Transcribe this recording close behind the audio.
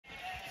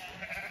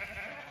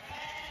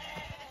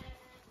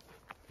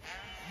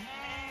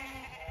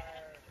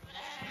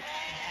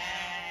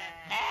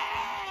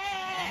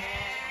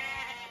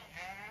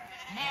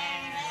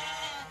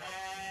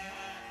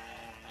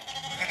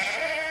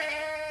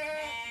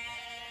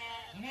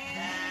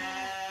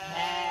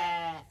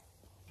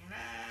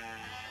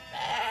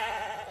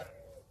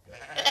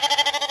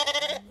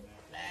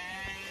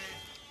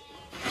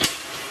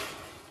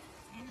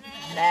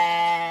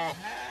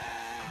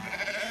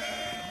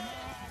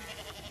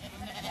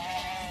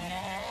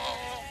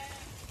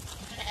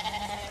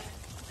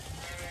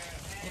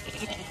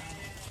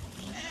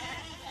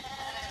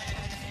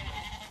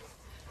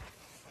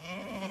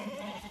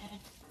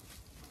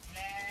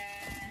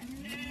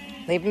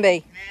Leave him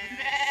be.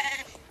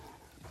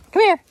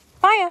 Come here.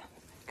 Maya.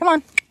 Come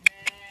on.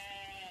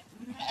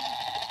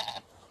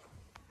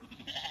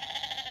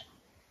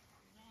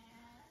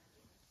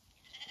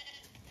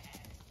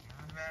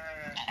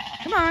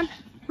 Come on.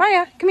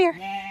 Maya, come here.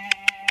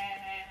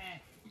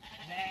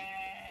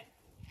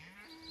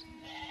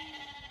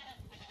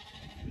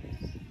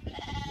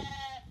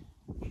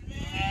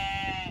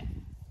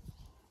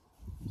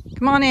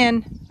 Come on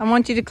in. I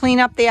want you to clean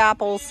up the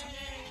apples.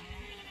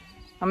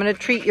 I'm going to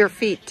treat your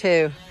feet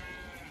too.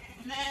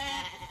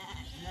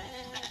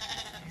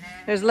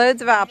 There's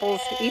loads of apples.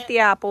 Eat the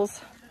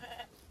apples.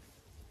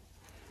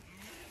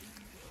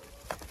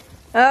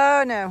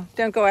 Oh no,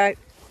 don't go out.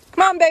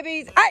 Come on,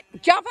 babies. Hey,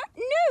 Java,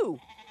 no.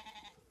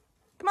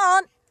 Come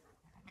on.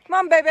 Come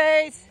on,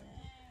 babies.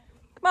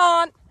 Come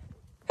on.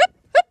 Hup,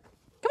 hup.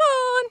 Come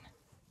on.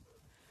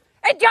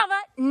 Hey,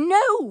 Java,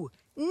 no,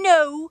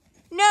 no,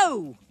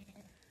 no.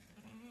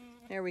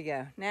 There we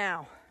go.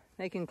 Now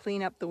they can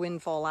clean up the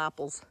windfall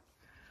apples.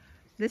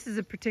 This is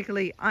a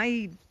particularly,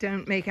 I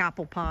don't make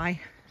apple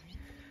pie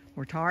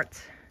or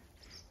tarts,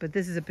 but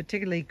this is a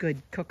particularly good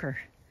cooker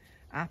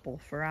apple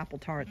for apple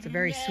tarts, a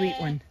very sweet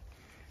one.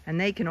 And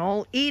they can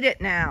all eat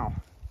it now,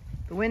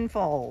 the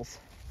windfalls.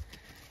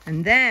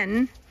 And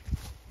then,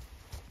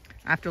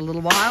 after a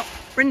little while,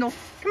 Brindle,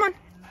 come on.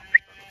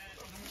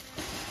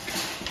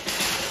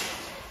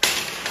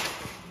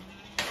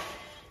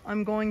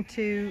 I'm going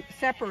to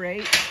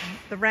separate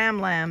the ram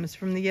lambs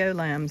from the ewe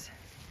lambs.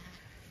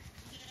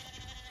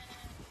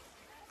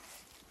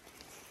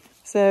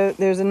 So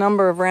there's a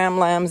number of ram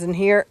lambs in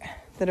here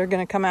that are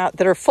going to come out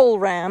that are full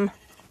ram,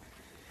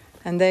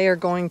 and they are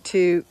going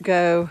to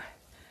go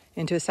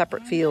into a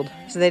separate field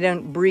so they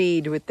don't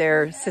breed with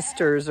their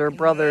sisters or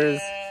brothers.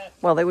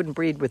 Well, they wouldn't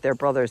breed with their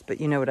brothers, but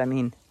you know what I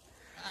mean.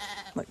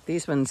 Look,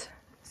 these ones,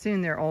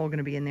 soon they're all going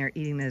to be in there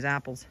eating those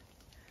apples.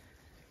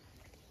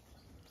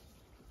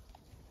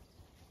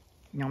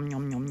 Yum,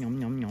 yum, yum, yum,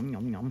 yum, yum,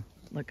 yum, yum.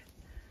 Look.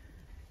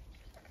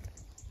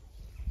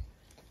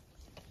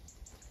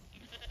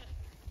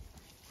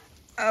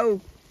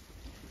 Oh,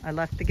 I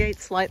left the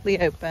gate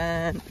slightly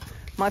open.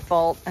 My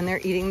fault. And they're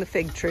eating the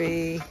fig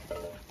tree.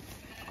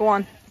 Go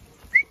on.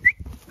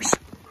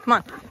 Come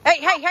on. Hey,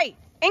 hey, hey.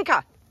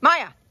 Inca,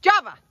 Maya,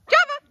 Java,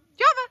 Java,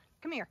 Java.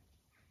 Come here.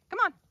 Come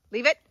on.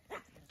 Leave it.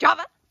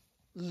 Java,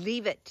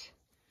 leave it.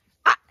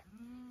 Ah.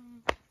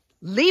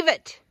 Leave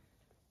it.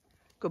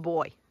 Good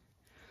boy.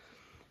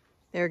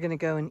 They're going to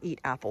go and eat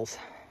apples.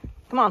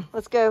 Come on,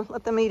 let's go.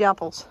 Let them eat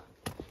apples.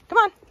 Come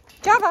on,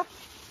 Java.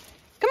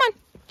 Come on,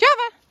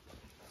 Java.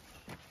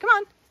 Come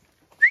on.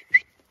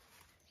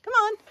 Come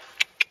on.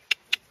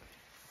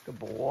 Good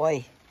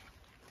boy.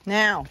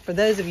 Now, for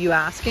those of you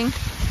asking,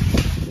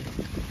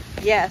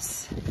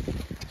 yes,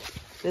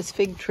 this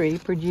fig tree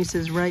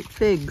produces ripe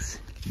figs.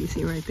 You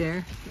see right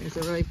there? There's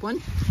a ripe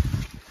one.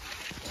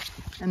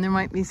 And there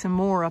might be some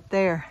more up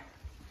there.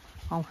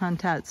 I'll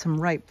hunt out some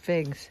ripe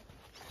figs.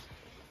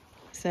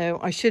 So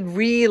I should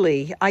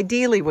really,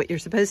 ideally what you're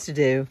supposed to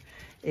do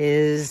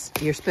is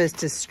you're supposed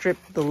to strip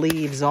the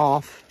leaves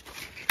off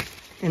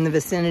in the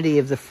vicinity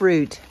of the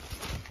fruit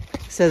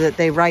so that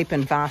they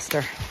ripen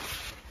faster.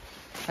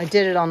 I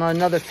did it on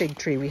another fig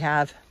tree we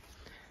have.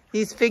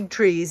 These fig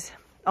trees,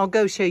 I'll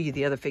go show you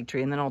the other fig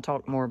tree and then I'll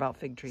talk more about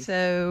fig trees.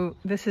 So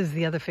this is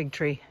the other fig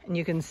tree, and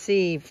you can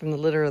see from the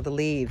litter of the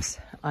leaves,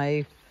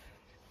 I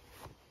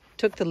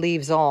took the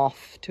leaves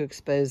off to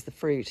expose the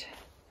fruit.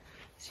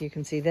 So you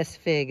can see this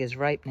fig is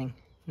ripening.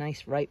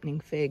 Nice ripening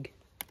fig.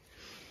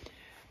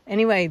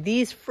 Anyway,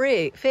 these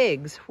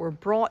figs were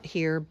brought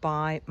here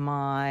by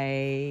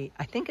my,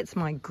 I think it's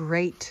my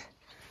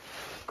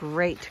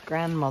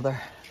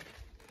great-great-grandmother.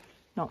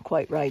 Not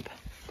quite ripe.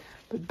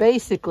 But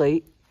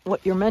basically,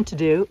 what you're meant to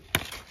do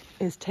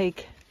is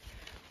take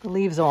the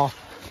leaves off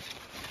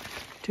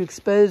to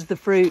expose the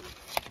fruit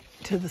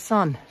to the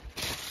sun.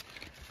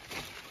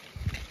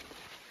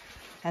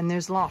 And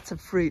there's lots of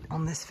fruit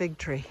on this fig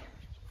tree.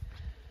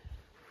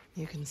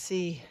 You can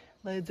see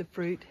loads of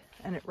fruit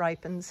and it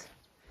ripens.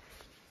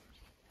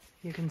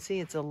 You can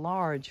see it's a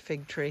large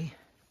fig tree.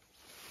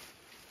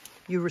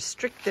 You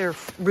restrict their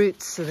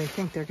roots so they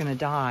think they're going to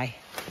die,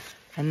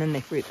 and then they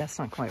fruit. That's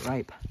not quite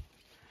ripe.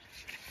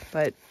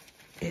 But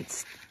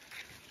it's,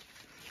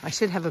 I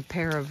should have a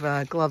pair of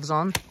gloves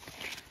on,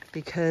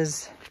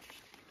 because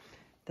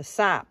the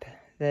sap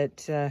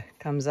that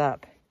comes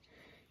up,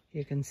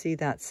 you can see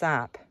that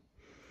sap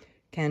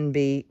can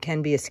be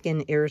a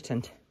skin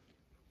irritant.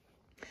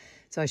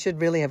 So I should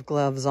really have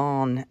gloves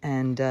on,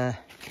 and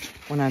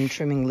when I'm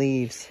trimming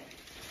leaves,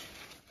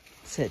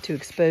 so to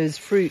expose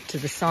fruit to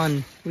the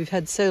sun. We've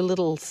had so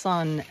little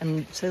sun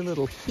and so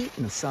little heat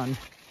in the sun.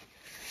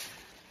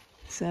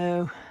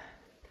 So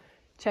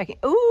checking.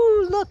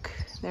 Ooh, look,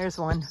 there's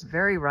one,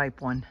 very ripe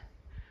one,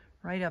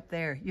 right up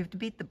there. You have to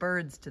beat the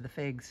birds to the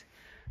figs.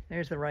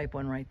 There's the ripe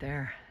one right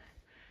there.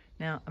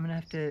 Now I'm gonna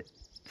have to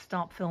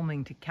stop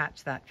filming to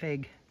catch that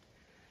fig.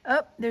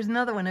 Oh, there's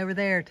another one over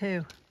there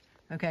too.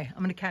 Okay,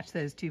 I'm going to catch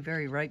those two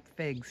very ripe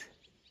figs.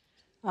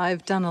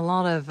 I've done a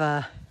lot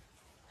of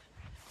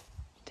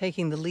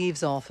taking the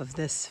leaves off of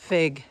this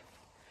fig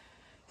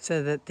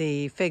so that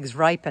the figs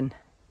ripen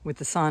with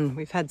the sun.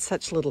 We've had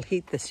such little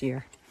heat this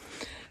year.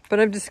 But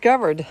I've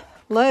discovered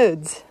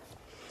loads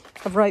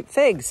of ripe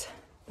figs,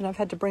 and I've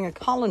had to bring a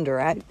colander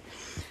out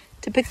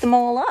to pick them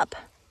all up.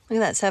 Look at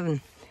that, 7,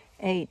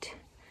 8,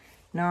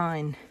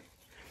 9,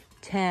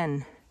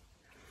 10,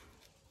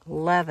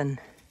 11,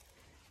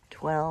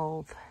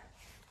 12,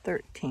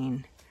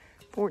 13,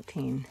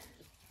 14,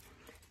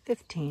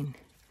 15,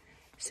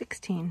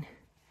 16,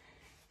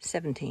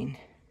 17.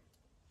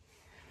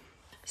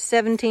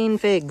 17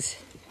 figs.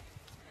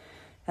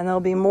 And there'll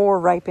be more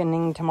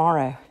ripening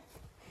tomorrow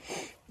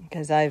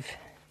because I've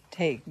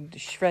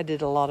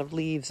shredded a lot of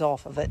leaves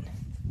off of it.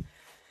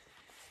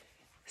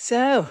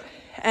 So,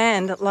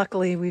 and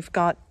luckily we've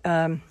got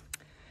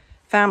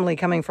family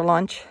coming for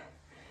lunch.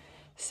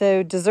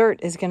 So dessert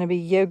is going to be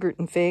yogurt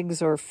and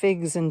figs or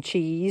figs and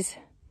cheese.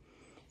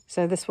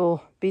 So this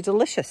will be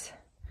delicious.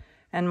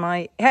 And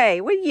hey,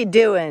 what are you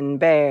doing,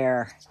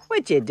 bear?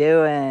 What you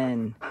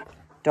doing?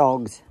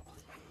 Dogs.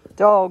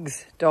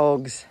 Dogs,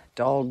 dogs,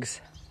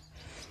 dogs.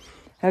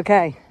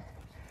 Okay,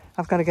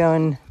 I've got to go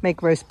and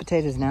make roast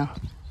potatoes now.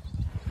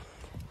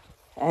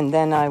 And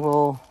then I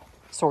will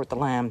sort the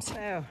lambs.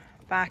 So,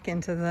 back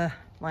into the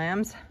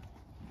lambs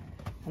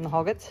and the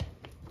hoggets.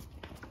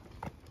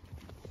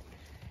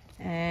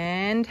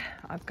 And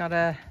I've got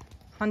to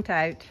hunt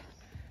out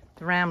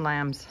the ram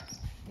lambs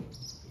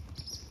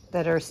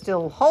that are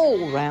still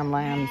whole ram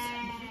lambs.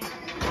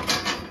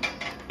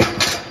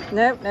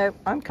 Nope, nope,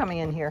 I'm coming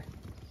in here.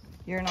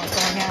 You're not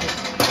going out.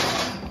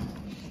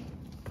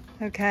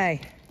 Okay.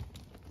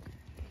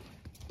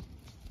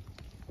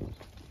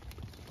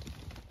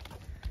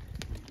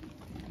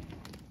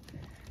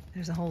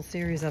 There's a whole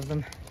series of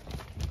them.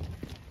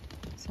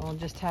 So I'll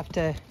just have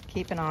to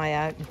keep an eye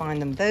out and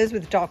find them. Those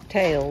with docked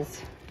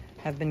tails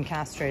have been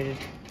castrated.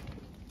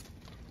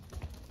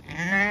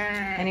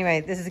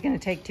 Anyway, this is going to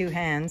take 2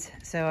 hands,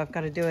 so I've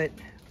got to do it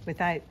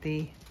without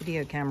the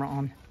video camera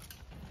on.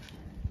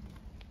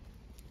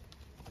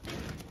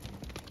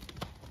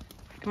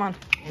 Come on.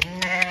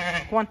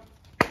 Come on.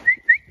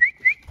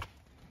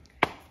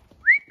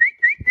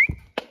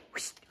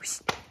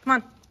 Come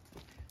on.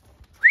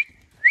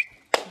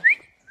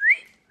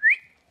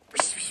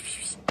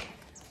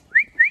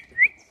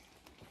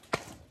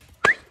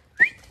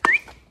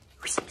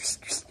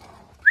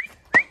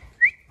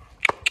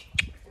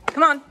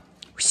 Come on.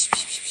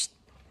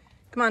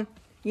 Come on.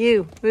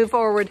 You, move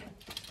forward.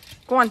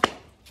 Go on.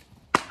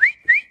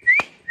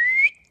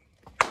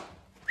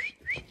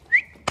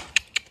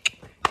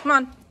 Come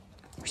on.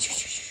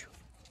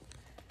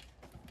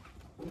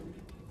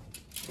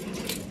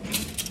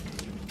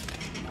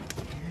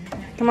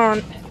 Come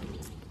on.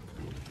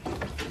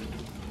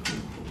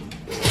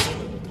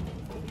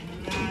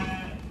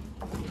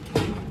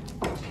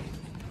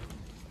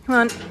 Come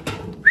on.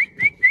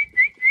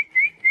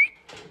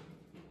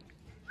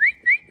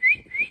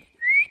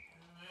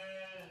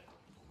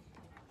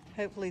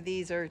 Hopefully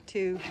these are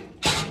 2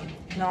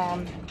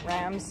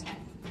 non-rams.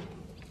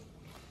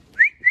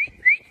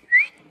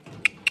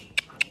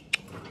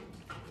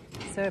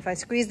 So if I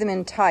squeeze them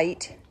in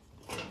tight,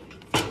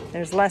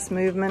 there's less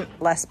movement,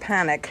 less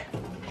panic.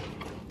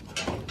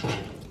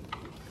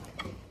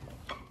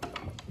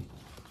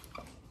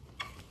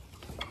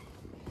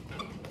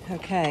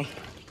 Okay.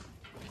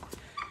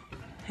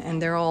 And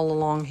they're all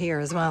along here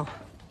as well.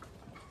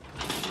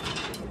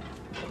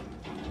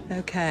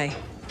 Okay.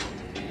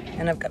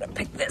 And I've got to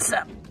pick this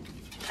up.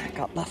 I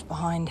got left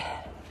behind.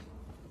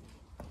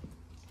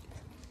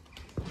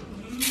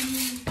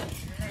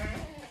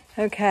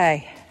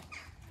 Okay.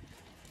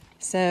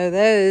 So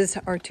those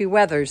are 2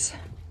 wethers,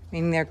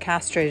 meaning they're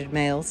castrated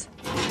males,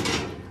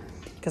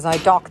 because I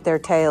dock their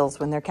tails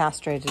when they're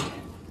castrated.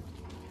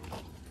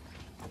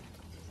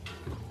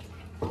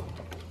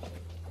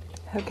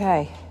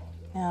 Okay,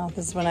 now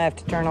this is when I have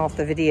to turn off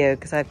the video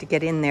because I have to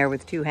get in there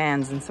with 2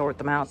 hands and sort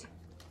them out.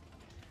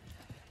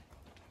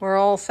 We're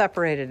all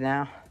separated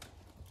now.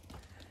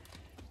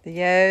 The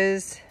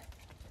ewes,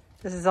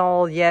 this is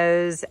all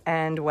ewes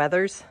and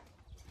wethers.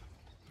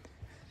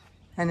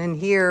 And in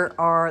here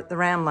are the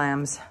ram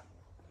lambs.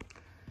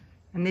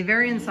 And they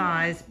vary in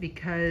size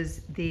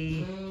because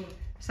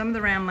some of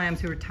the ram lambs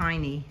who are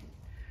tiny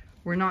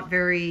were not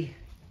very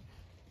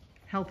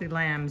healthy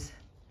lambs.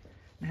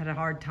 I had a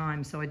hard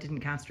time, so I didn't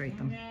castrate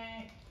them.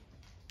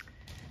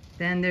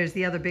 Then there's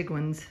the other big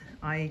ones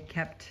I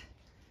kept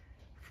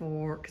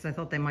because I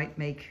thought they might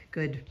make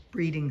good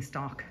breeding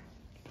stock.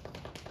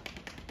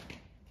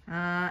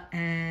 Yeah,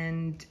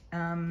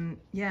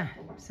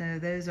 so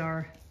those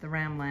are the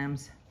ram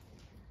lambs.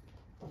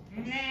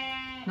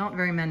 Not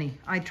very many.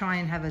 I try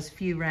and have as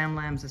few ram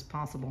lambs as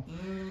possible.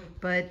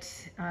 But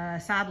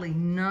sadly,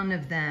 none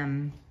of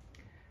them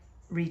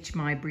reach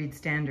my breed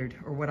standard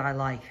or what I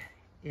like.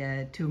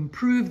 To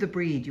improve the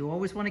breed, you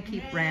always want to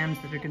keep rams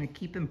that are going to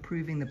keep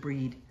improving the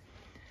breed.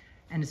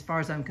 And as far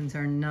as I'm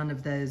concerned, none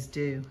of those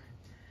do.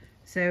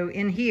 So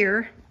in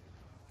here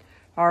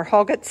are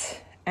hoggets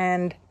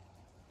and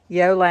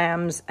ewe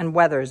lambs and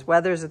wethers.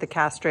 Wethers are the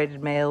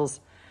castrated males.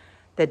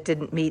 that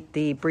didn't meet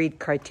the breed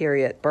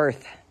criteria at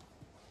birth.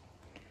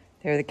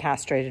 They're the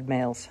castrated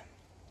males.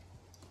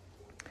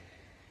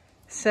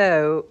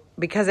 So,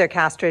 because they're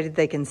castrated,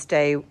 they can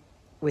stay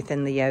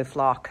within the ewe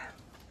flock.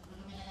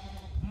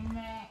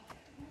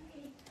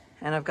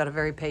 And I've got a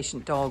very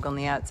patient dog on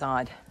the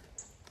outside.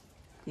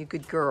 You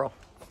good girl.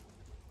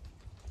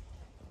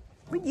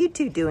 What are you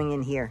two doing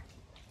in here?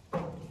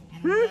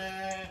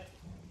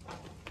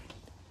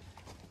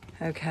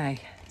 Okay.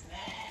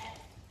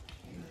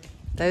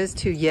 Those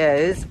two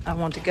ewes, I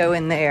want to go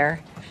in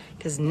there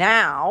because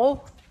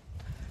now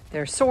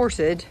they're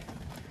sorted.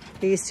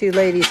 These two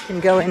ladies can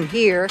go in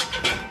here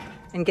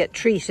and get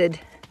treated.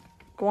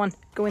 Go on,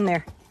 go in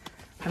there.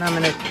 And I'm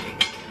going to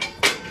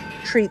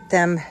treat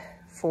them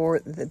for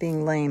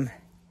being lame.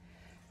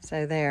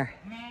 So there,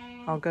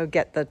 I'll go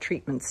get the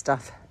treatment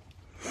stuff.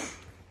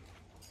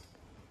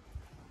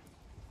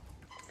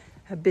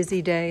 A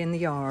busy day in the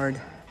yard.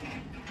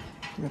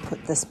 I'm gonna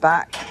put this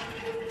back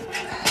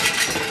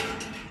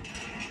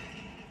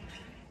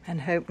and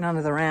hope none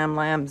of the ram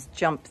lambs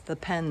jump the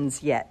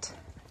pens yet.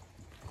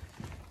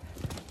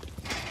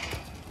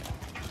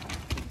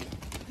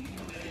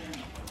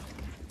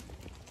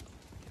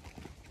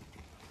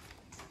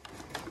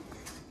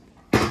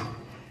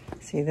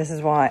 See, this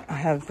is why I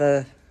have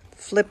the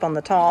flip on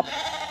the top,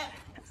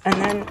 and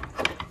then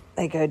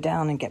they go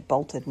down and get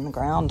bolted in the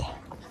ground.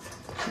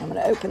 I'm going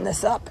to open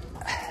this up.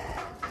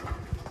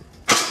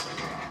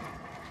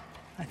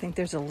 I think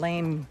there's a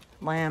lame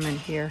lamb in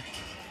here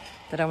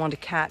that I want to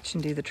catch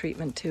and do the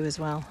treatment to as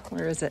well.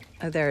 Where is it?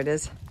 Oh, there it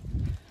is.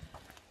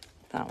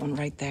 That one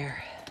right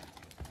there.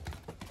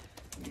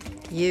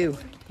 You're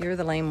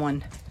the lame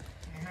one.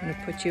 I'm going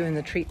to put you in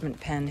the treatment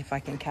pen if I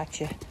can catch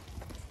you.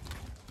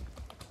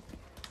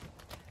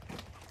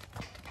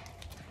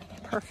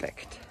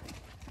 Perfect.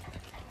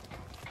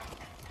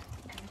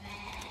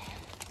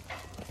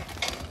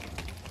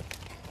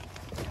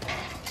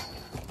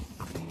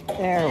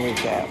 There we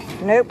go.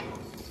 Nope.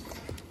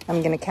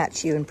 I'm going to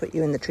catch you and put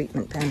you in the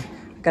treatment pen.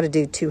 I've got to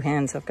do two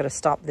hands, so I've got to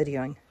stop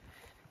videoing.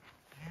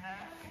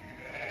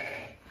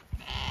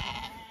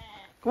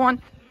 Go on.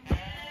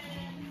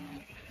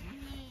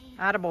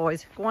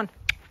 Attaboys. Go on.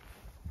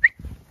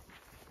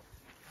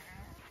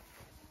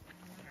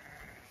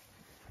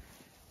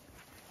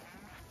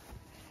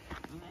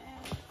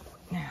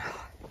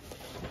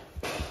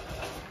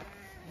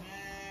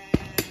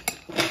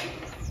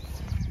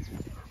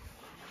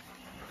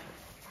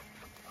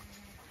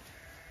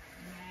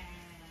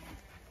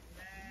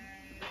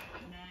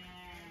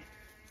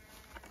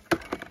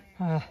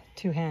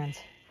 Two hands.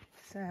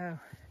 So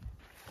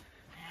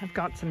I've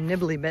got some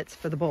nibbly bits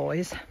for the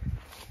boys.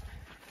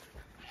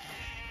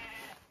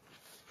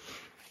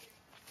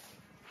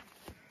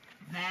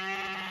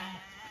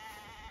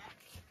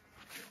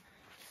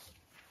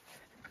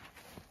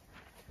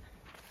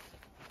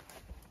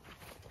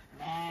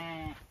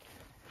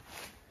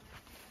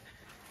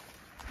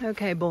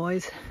 Okay,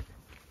 boys.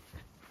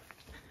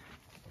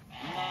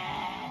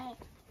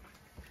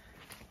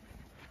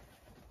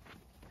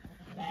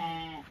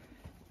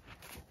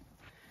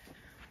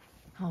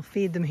 I'll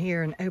feed them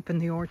here and open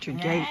the orchard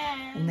gate,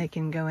 and they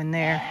can go in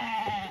there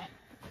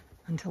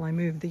until I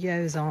move the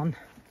ewes on.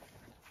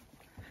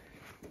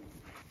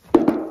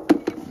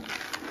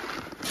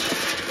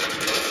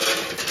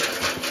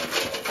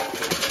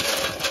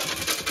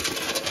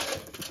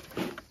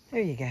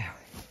 There you go.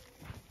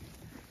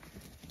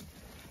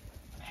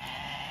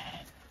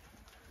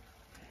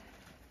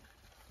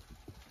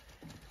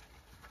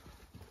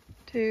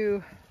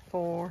 Two,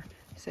 4,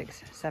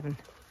 6, 7.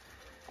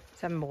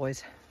 7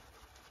 boys.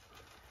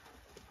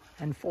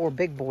 And 4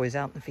 big boys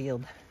out in the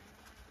field.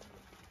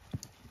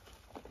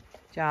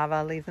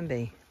 Java, leave them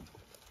be.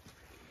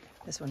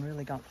 This one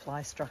really got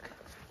fly struck.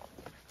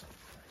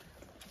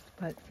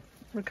 But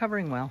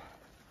recovering well.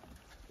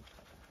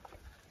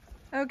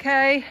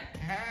 Okay,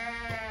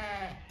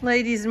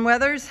 ladies and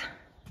wethers.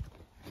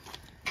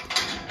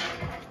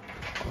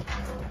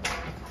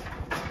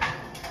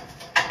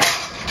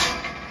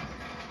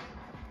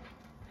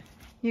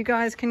 You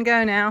guys can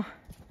go now.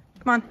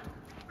 Come on.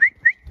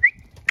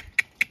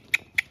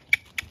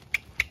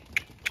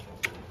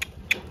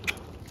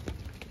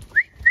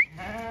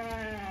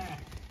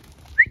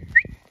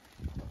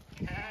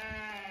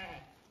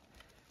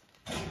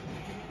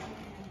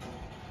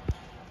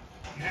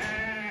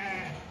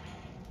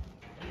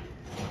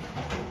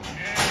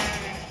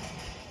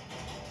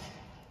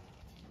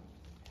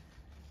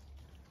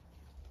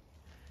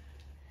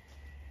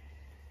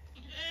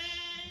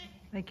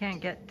 They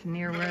can't get to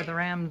near where the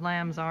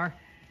lambs are.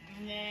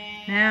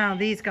 Now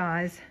these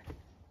guys,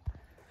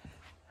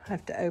 I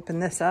have to open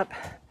this up.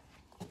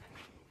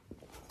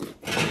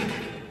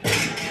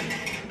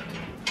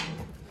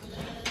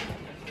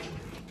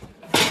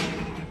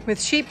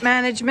 With sheep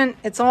management,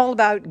 it's all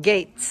about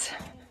gates.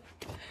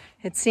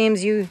 It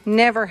seems you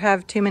never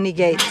have too many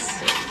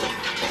gates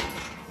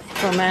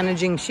for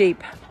managing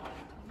sheep.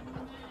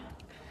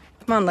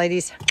 Come on,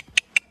 ladies.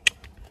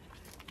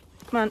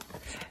 Come on,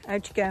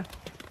 out you go.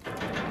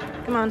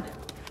 Come on.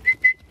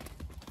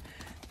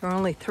 There were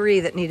only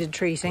 3 that needed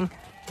treating.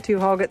 2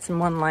 hoggets and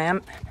 1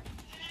 lamb.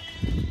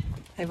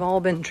 They've all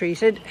been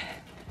treated.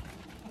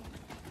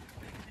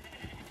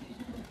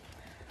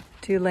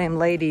 2 lame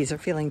ladies are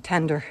feeling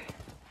tender.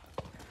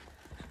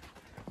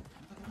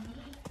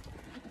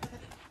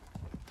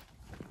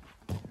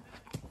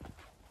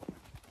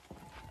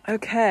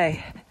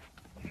 Okay.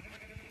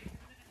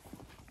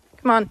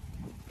 Come on.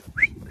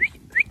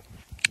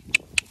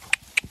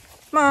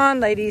 Come on,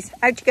 ladies.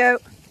 Out you go.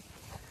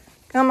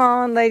 Come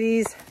on,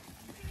 ladies.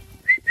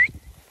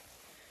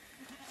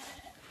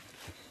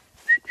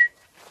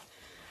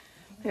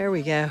 There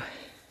we go.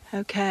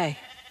 Okay.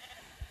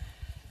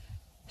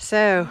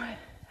 So,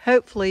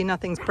 hopefully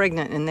nothing's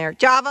pregnant in there.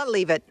 Java,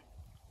 leave it.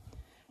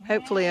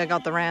 Hopefully I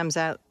got the rams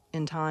out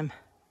in time.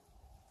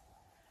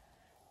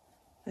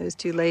 Those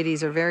 2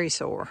 ladies are very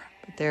sore,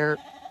 but they're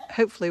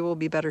hopefully will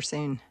be better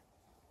soon.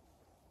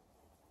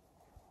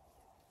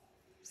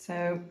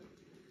 So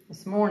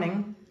this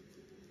morning,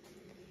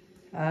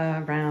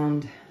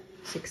 around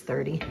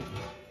 6:30,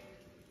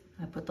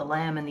 I put the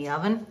lamb in the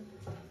oven,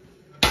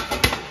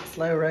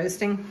 slow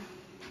roasting.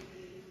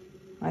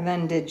 I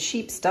then did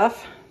sheep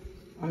stuff.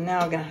 I'm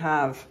now gonna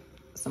have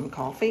some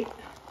coffee.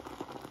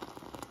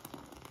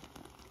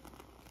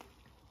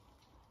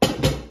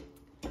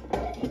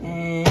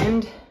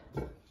 And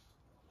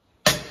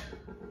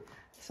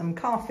some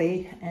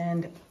coffee,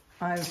 and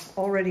I've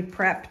already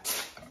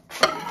prepped.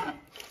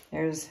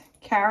 There's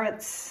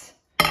carrots,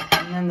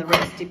 and then the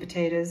roasty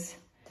potatoes,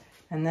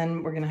 and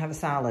then we're gonna have a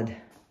salad.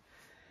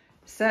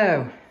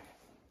 So,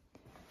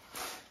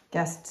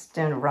 guests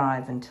don't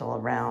arrive until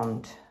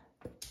around,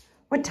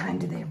 what time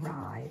do they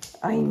arrive?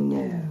 I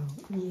know,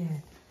 yeah,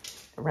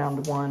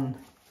 around 1.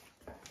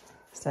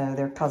 So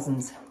they're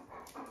cousins.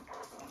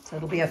 So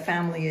it'll be a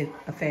family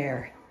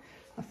affair,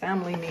 a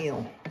family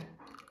meal.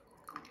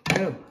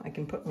 Oh, I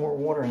can put more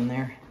water in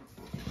there.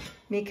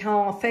 Me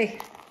coffee.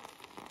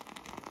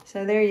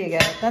 So there you go.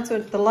 That's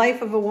what the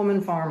life of a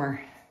woman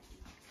farmer.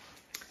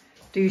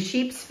 Do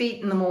sheep's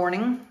feet in the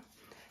morning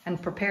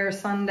and prepare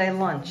Sunday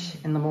lunch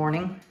in the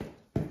morning.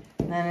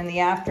 And then in the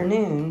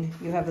afternoon,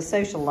 you have a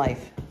social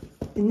life.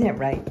 Isn't that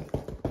right?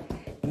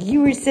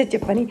 You were such a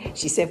funny,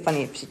 she's so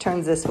funny. If she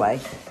turns this way,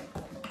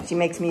 she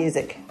makes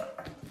music.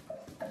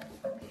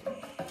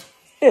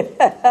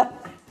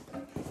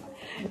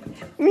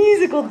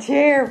 Musical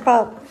chair,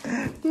 pup.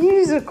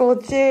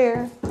 Musical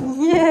chair.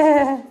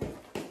 Yeah.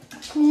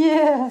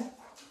 Yeah.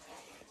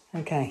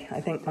 Okay,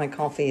 I think my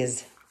coffee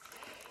is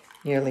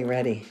nearly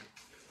ready.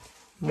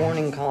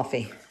 Morning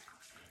coffee.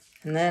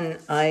 And then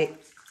I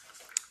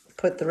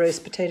put the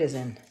roast potatoes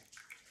in.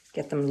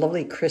 Get them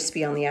lovely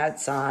crispy on the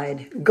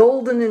outside,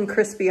 golden and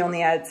crispy on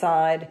the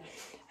outside,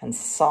 and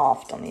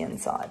soft on the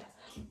inside.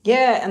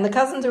 Yeah, and the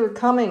cousins who are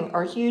coming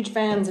are huge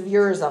fans of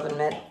yours, I've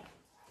admit.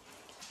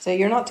 So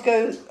you're not to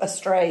go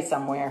astray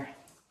somewhere.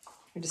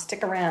 You just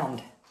stick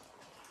around.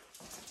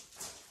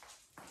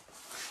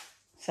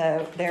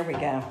 So there we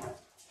go.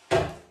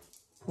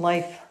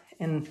 Life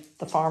in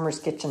the farmer's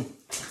kitchen.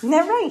 Isn't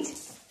that right?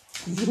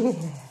 Yeah.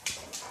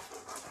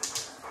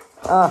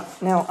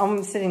 Now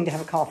I'm sitting to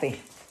have a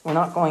coffee. We're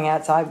not going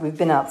outside. We've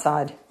been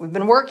outside. We've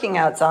been working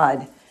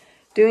outside,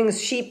 doing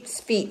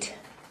sheep's feet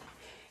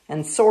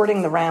and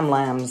sorting the ram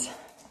lambs.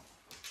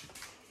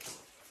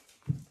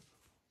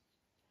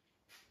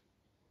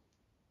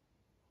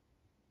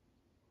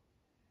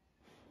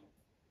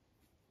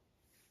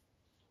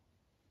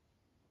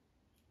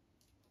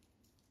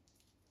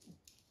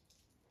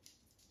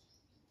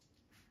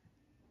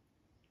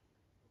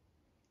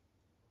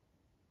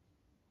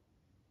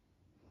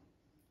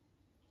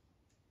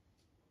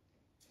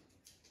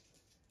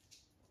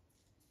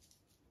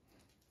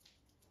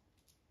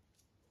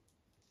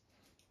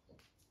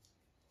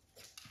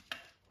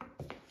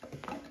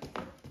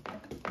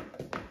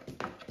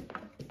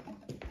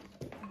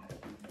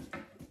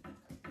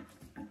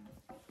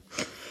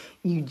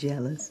 You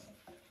jealous?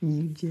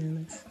 You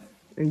jealous?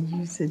 Are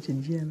you such a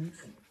jealous?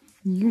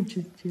 You're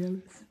just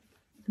jealous.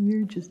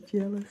 You're just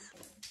jealous.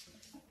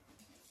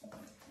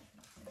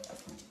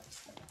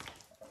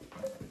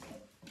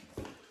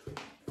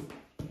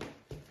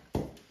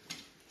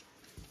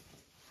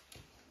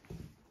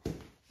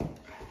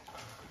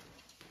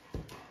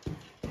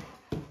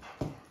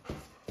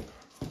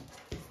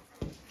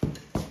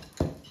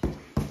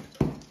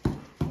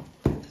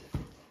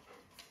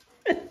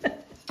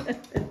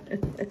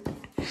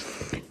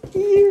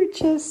 You're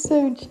just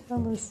so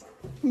jealous.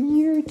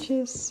 You're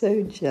just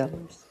so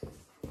jealous.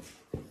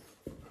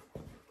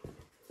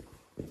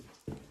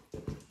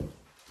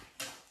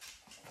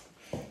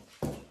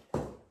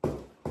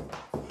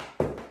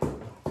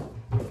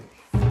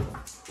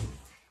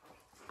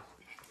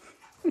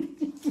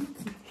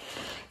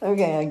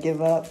 Okay, I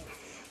give up.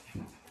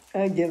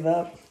 I give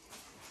up.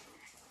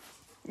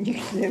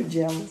 You're so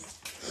jealous.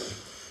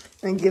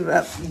 I give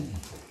up.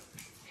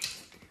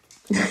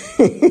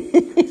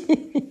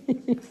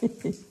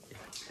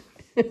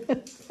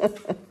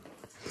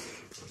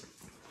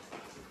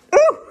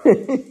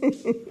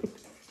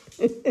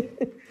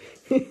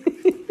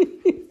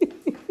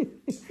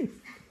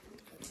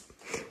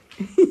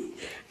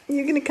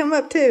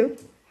 too.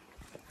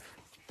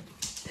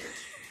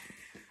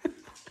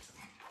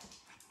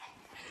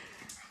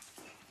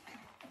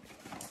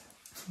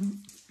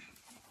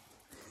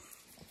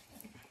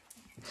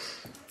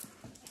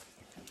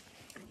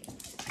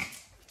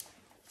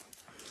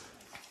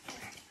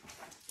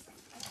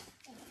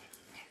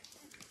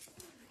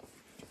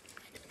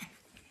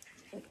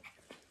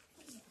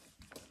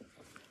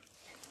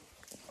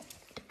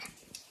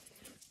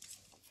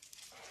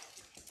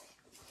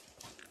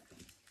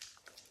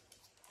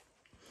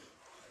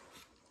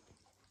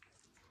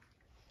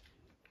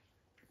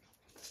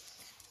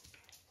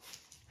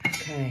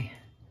 Okay,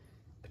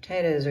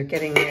 potatoes are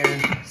getting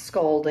their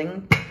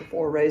scalding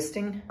before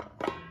roasting.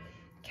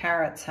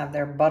 Carrots have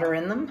their butter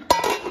in them.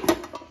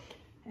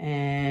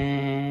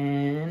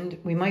 And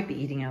we might be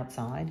eating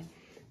outside.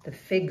 The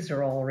figs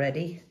are all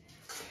ready.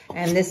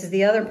 And this is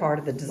the other part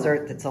of the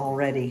dessert that's all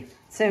ready.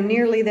 So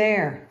nearly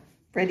there,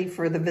 ready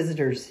for the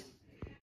visitors.